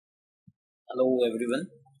Hello everyone,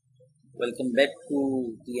 welcome back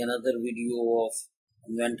to the another video of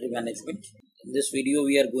inventory management. In this video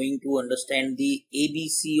we are going to understand the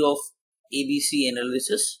ABC of ABC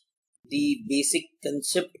analysis, the basic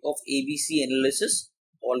concept of ABC analysis,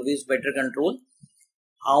 always better control,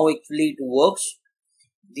 how actually it works,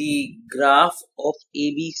 the graph of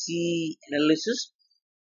ABC analysis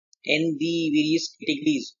and the various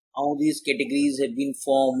categories, how these categories have been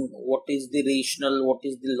formed, what is the rationale, what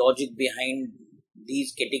is the logic behind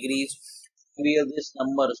these categories, where these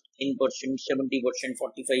numbers 10%, 70%,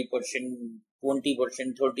 45%,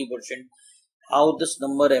 20%, 30%, how this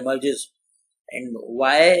number emerges and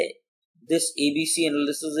why this ABC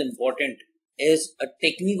analysis is important as a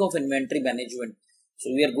technique of inventory management. So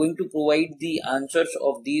we are going to provide the answers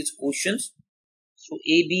of these questions. So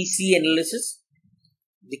ABC analysis,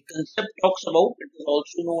 the concept talks about, it is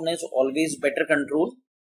also known as always better control.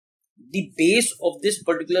 The base of this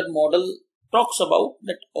particular model talks about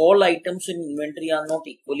that all items in inventory are not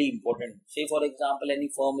equally important. Say for example, any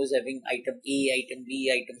firm is having item A, item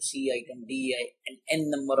B, item C, item D, and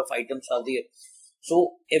n number of items are there.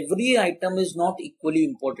 So every item is not equally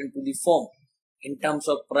important to the firm in terms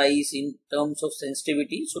of price, in terms of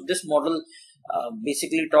sensitivity. So this model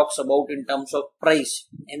basically talks about in terms of price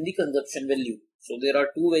and the consumption value. So there are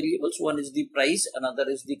two variables, one is the price, another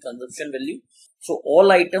is the consumption value. So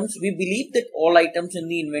all items, we believe that all items in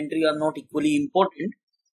the inventory are not equally important.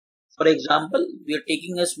 For example, we are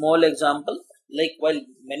taking a small example, like while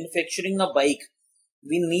manufacturing a bike,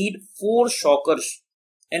 we need 4 shockers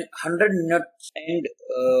and 100 nuts, and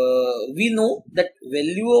we know that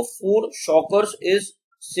value of 4 shockers is,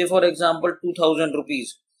 say for example, 2000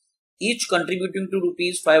 rupees, each contributing to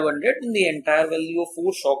rupees 500, and the entire value of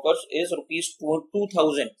 4 shockers is rupees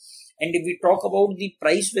 2000. And if we talk about the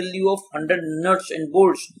price value of 100 nuts and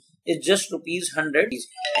bolts is just rupees 100,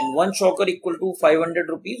 and 1 shocker equal to 500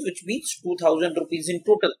 rupees, which means 2000 rupees in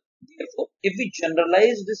total. Therefore, if we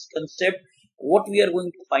generalize this concept, what we are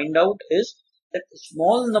going to find out is that a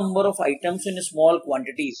small number of items in small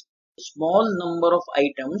quantities, in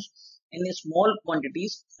small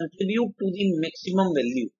quantities contribute to the maximum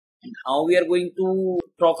value. And how we are going to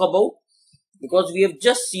talk about, because we have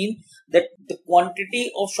just seen that the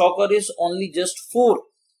quantity of shocker is only just 4,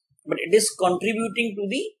 but it is contributing to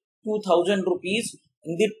the 2000 rupees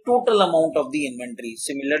in the total amount of the inventory.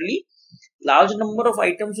 Similarly, large number of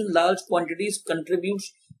items in large quantities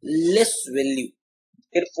contributes less value.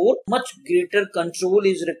 Therefore, much greater control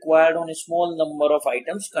is required on a small number of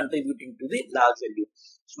items contributing to the large value.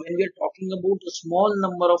 So when we are talking about a small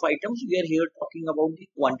number of items, we are here talking about the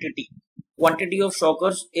quantity. Quantity of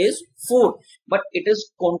shockers is 4, but it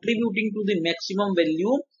is contributing to the maximum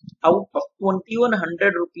value. Out of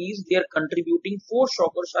 2100 rupees, they are contributing, 4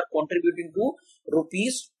 shockers are contributing to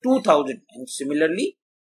rupees 2000. And similarly,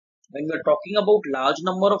 when we are talking about large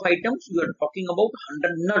number of items, we are talking about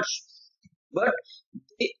 100 nuts, but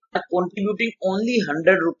they are contributing only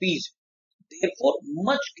 100 rupees. Therefore,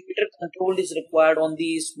 much greater control is required on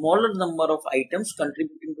the smaller number of items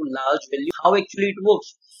contributing to large value. How actually it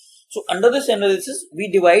works? So under this analysis,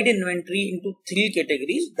 we divide inventory into 3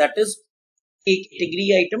 categories, that is A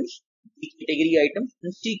category items, B category items,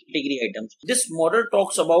 and C category items. This model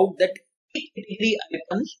talks about that A category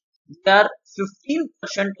items, they are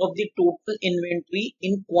 15% of the total inventory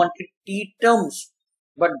in quantity terms,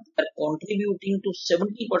 but they are contributing to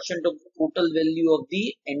 70% of the total value of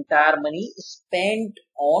the entire money spent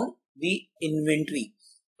on the inventory,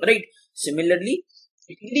 right? Similarly,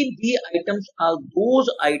 category B items are those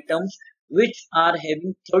items which are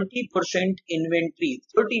having 30% inventory,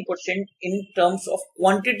 30% in terms of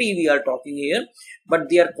quantity we are talking here, but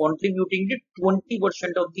they are contributing to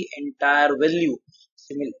 20% of the entire value.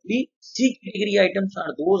 Similarly, C category items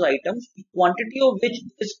are those items, the quantity of which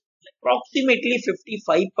is approximately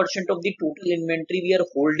 55% of the total inventory we are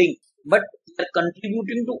holding, but they are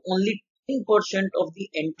contributing to only 10% of the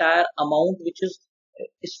entire amount which is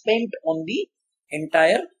spent on the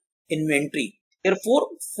entire inventory. Therefore,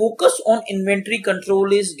 focus on inventory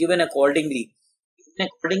control is given accordingly.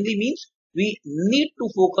 Accordingly means we need to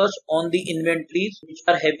focus on the inventories which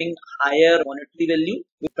are having higher monetary value.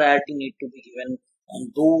 Priority need to be given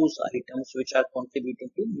on those items which are contributing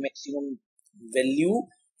to maximum value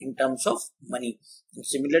in terms of money. And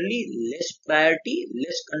similarly, less priority,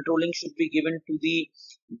 less controlling should be given to the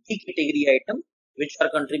B category item which are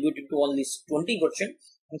contributing to only 20%,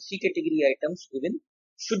 and C category items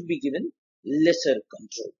should be given lesser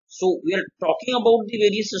control. So we are talking about the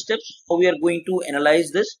various steps, how we are going to analyze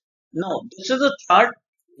this. Now this is a chart.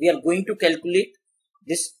 We are going to calculate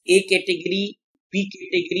this A category, B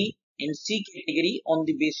category, and C category on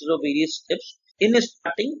the basis of various steps. In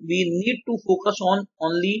starting, we need to focus on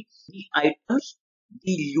only the items,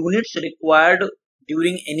 the units required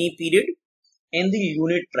during any period, and the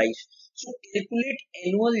unit price. So calculate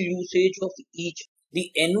annual usage of each. The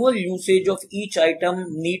annual usage of each item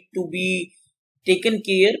need to be taken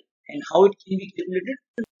care, and how it can be calculated.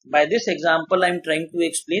 By this example, I am trying to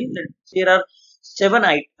explain that there are 7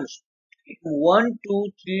 items. 1,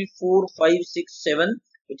 2, 3, 4, 5, 6, 7,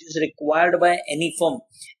 which is required by any firm.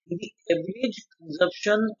 The average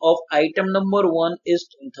consumption of item number 1 is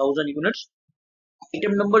 10,000 units.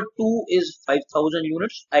 Item number 2 is 5,000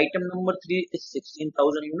 units. Item number 3 is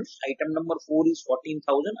 16,000 units. Item number 4 is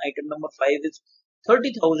 14,000. Item number 5 is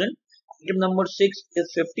 30,000. Item number 6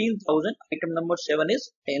 is 15,000. Item number 7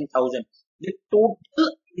 is 10,000. The total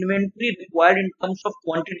inventory required in terms of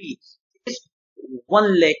quantity is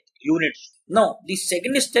 1 lakh units. Now, the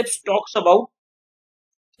second step talks about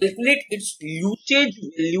calculate its usage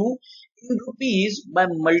value in rupees by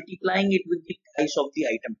multiplying it with the price of the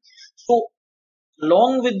item. So,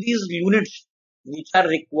 along with these units which are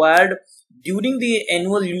required during the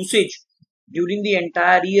annual usage, during the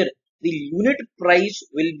entire year, the unit price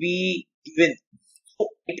will be given. So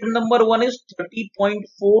item number 1 is 30.4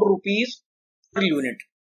 rupees per unit.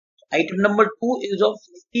 Item number 2 is of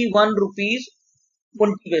 51 rupees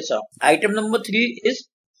 20 paisa. Item number 3 is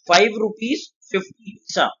 5 rupees 50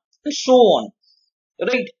 paisa, and so on.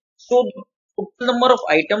 Right? So the total number of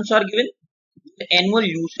items are given, the annual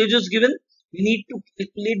usage is given. We need to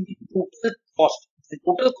calculate the total cost. The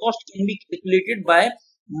total cost can be calculated by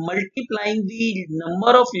multiplying the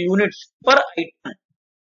number of units per item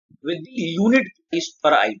with the unit price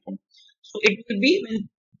per item. So it will be when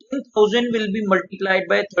 10,000 will be multiplied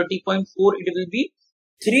by 30.4, it will be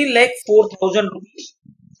 3,04,000 rupees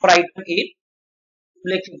for item A,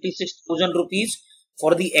 2,56,000 rupees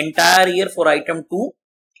for the entire year for item 2,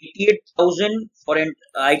 88,000 for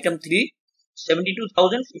item 3,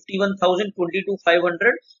 72,000, 51,000,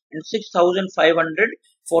 22,500 and 6,500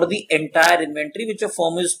 for the entire inventory which a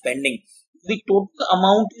firm is spending. The total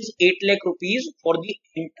amount is 8 lakh rupees for the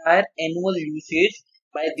entire annual usage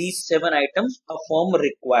by these 7 items a firm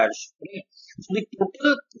requires. Okay. So the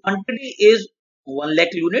total quantity is 1 lakh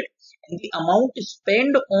unit and the amount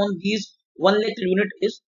spent on these 1 lakh unit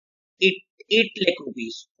is 8 lakh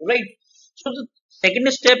rupees. Right. So the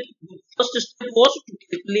second step, the first step was to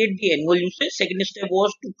calculate the annual usage. Second step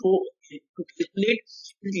was to calculate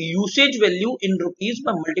the usage value in rupees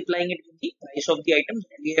by multiplying it with the price of the items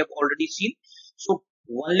that we have already seen. So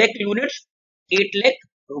 1 lakh units, 8 lakh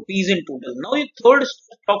rupees in total. Now the third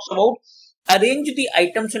step talks about arrange the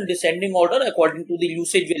items in descending order according to the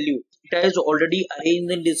usage value. It is already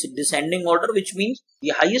arranged in this descending order, which means the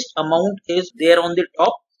highest amount is there on the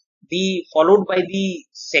top, followed by the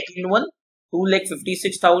second one,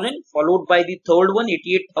 2,56,000, followed by the third one,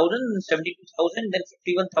 88,000, 72,000, then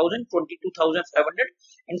 51,000, 22,500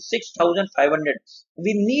 and 6,500.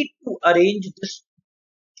 We need to arrange this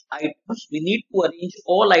items. We need to arrange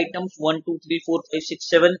all items 1, 2, 3, 4, 5, 6,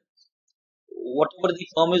 7, whatever the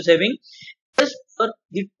firm is having, as per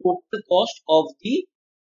the total cost of the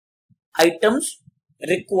items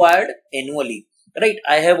required annually. Right,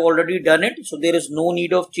 I have already done it, so there is no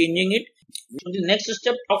need of changing it. So the next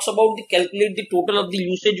step talks about the calculate the total of the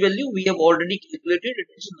usage value. We have already calculated, it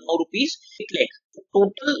is now rupees 8 lakh.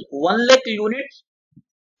 Total 1 lakh units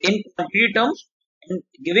in quantity terms and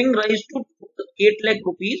giving rise to 8 lakh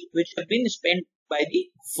rupees which have been spent by the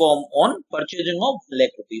firm on purchasing of 1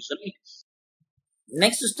 lakh rupees. Right?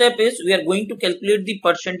 Next step is we are going to calculate the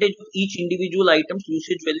percentage of each individual item's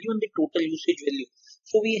usage value and the total usage value.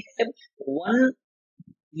 So we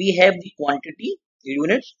have the quantity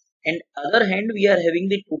units and other hand we are having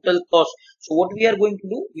the total cost. So what we are going to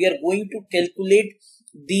do, we are going to calculate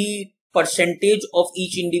the percentage of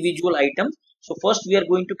each individual item. So first we are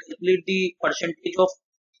going to calculate the percentage of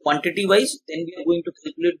quantity wise, then we are going to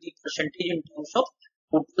calculate the percentage in terms of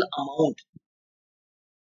total amount,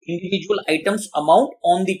 individual items amount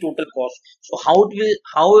on the total cost. So how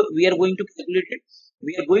we are going to calculate it?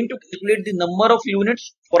 We are going to calculate the number of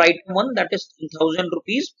units for item 1, that is 10,000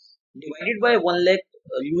 rupees divided by 1 lakh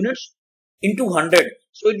units into 100.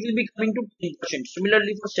 So it will be coming to 10%.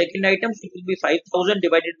 Similarly for second items it will be 5,000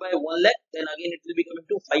 divided by 1 lakh, then again it will be coming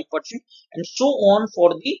to 5% and so on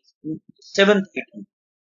for the 7th item.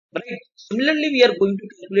 Right. Similarly, we are going to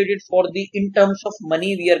calculate it for the in terms of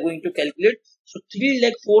money. We are going to calculate. So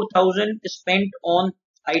 3,04,000 spent on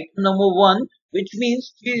item number 1, which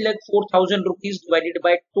means 3,04,000 rupees divided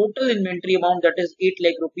by total inventory amount, that is 8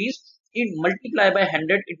 lakh rupees. If multiply by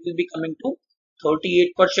 100, it will be coming to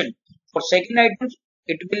 38%. For second item,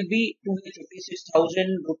 it will be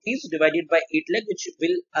 256,000 rupees divided by 8 lakh, which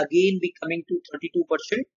will again be coming to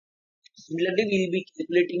 32%. Similarly, we will be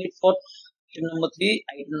calculating it for item number 3,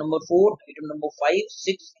 item number 4, item number 5,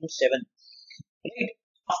 6 and 7. Right?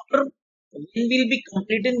 After, when we will be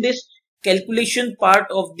completing this calculation part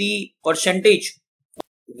of the percentage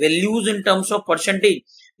values in terms of percentage,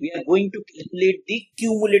 we are going to calculate the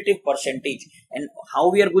cumulative percentage. And how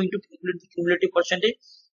we are going to calculate the cumulative percentage?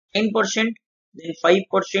 10%, then 5%, 16%,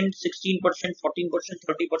 14%,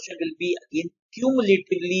 30% will be again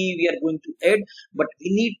cumulatively we are going to add, but we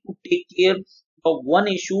need to take care of one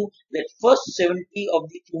issue, that first 70 of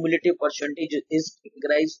the cumulative percentage is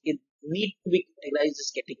categorized in, need to be categorized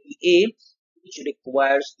as category A, which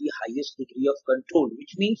requires the highest degree of control,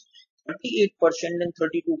 which means 38% and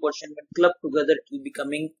 32% when clubbed together it will be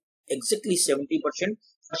becoming exactly 70%.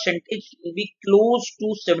 Percentage will be close to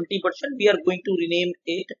 70%. We are going to rename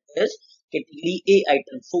it as category A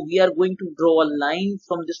item. So we are going to draw a line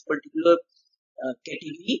from this particular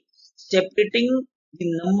category, separating the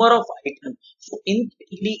number of items. So in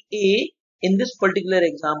category A, in this particular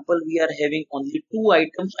example, we are having only two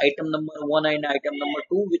items, item number 1 and item number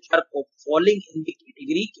 2, which are falling in the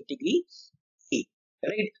category A.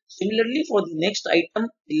 Right. Similarly, for the next item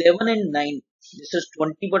 11 and 9, this is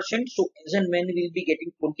 20%. So as and when we will be getting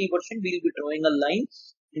 20%, we will be drawing a line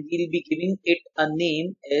and we will be giving it a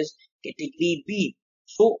name as category B.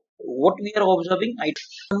 So what we are observing, item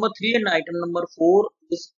number 3 and item number 4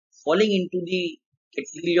 is falling into the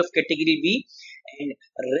category of category B, and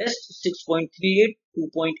rest 6.38,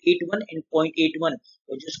 2.81 and 0.81,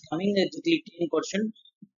 which is coming exactly 10%.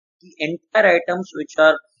 The entire items which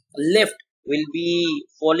are left will be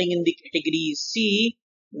falling in the category C,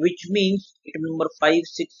 which means item number 5,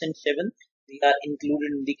 6 and 7, they are included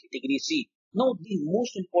in the category C. Now the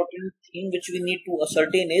most important thing which we need to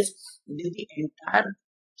ascertain is the entire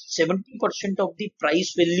 70% of the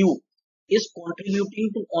price value is contributing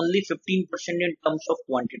to only 15% in terms of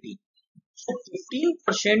quantity. So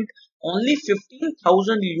 15%, only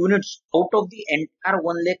 15,000 units out of the entire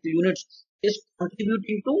 1 lakh units is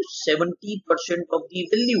contributing to 70% of the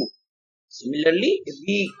value. Similarly, if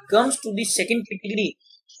we comes to the second category,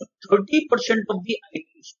 so 30% of the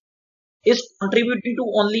items is contributing to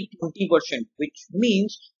only 20%, which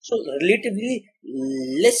means so relatively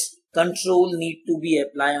less control need to be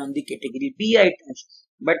applied on the category B items.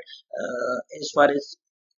 But as far as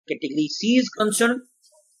category C is concerned,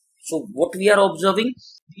 so what we are observing,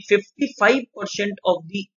 55% of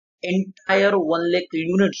the entire 1 lakh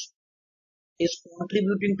units is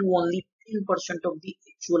contributing to only 10% of the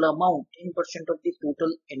actual amount, 10% of the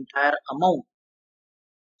total entire amount.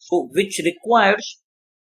 So which requires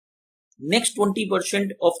next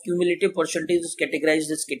 20% of cumulative percentage is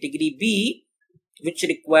categorized as category B, which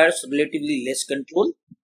requires relatively less control.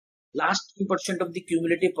 Last 10% of the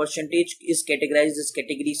cumulative percentage is categorized as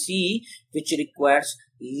category C, which requires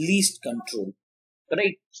least control.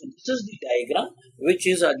 Right. So this is the diagram, which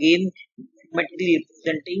is again mathematically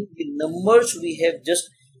representing the numbers we have just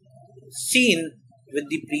seen with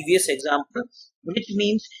the previous example, which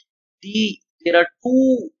means there are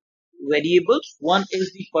two variables. One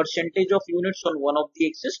is the percentage of units on one of the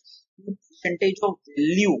axis, percentage of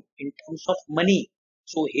value in terms of money.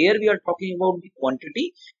 So here we are talking about the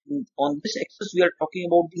quantity. On this axis we are talking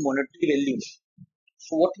about the monetary value.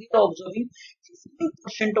 So what we are observing,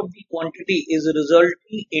 15% of the quantity is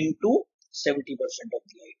resulting into 70% of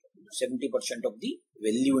the item, 70% of the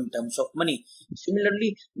value in terms of money.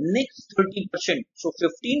 Similarly, next 30%, so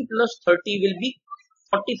 15 plus 30 will be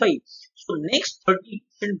 45. So next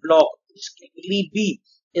 30% block is category B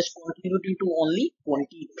is contributing to only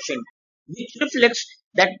 20%, which reflects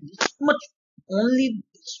that only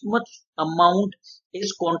this much amount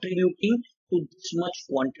is contributing to this much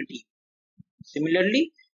quantity.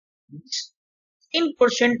 Similarly,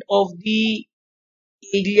 10% of the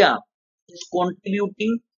area is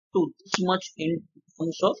contributing to this much in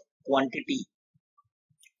terms of quantity.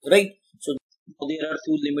 Right? So there are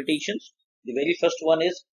few limitations. The very first one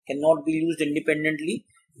is cannot be used independently.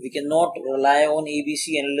 We cannot rely on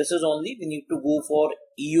ABC analysis only. We need to go for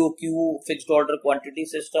EOQ, fixed order quantity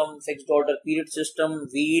system, fixed order period system,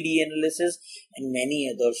 VED analysis, and many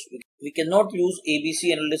others. We cannot use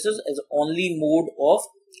ABC analysis as only mode of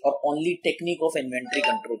or only technique of inventory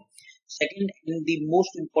control. Second, and the most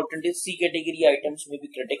important is C category items may be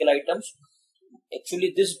critical items.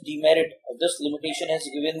 Actually, this demerit or this limitation has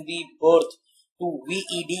given the birth to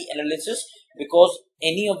VED analysis, because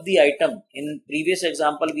any of the item in previous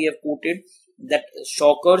example we have quoted that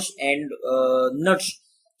shockers and nuts.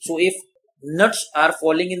 So if nuts are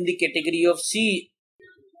falling in the category of C,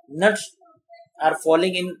 nuts are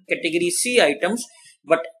falling in category C items,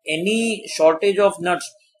 but any shortage of nuts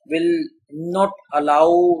will not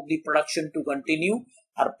allow the production to continue.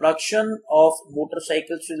 Our production of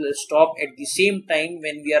motorcycles will stop at the same time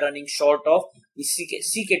when we are running short of the C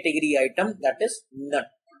category item, that is nut.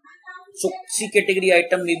 So C category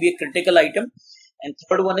item may be a critical item. And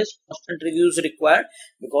third one is constant reviews required,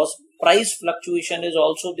 because price fluctuation is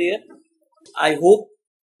also there. I hope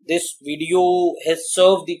this video has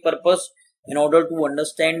served the purpose in order to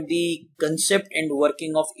understand the concept and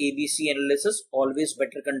working of ABC analysis, always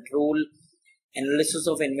better control analysis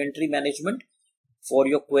of inventory management. For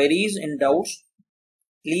your queries and doubts,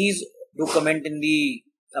 please do comment in the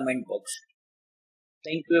comment box.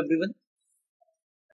 Thank you everyone.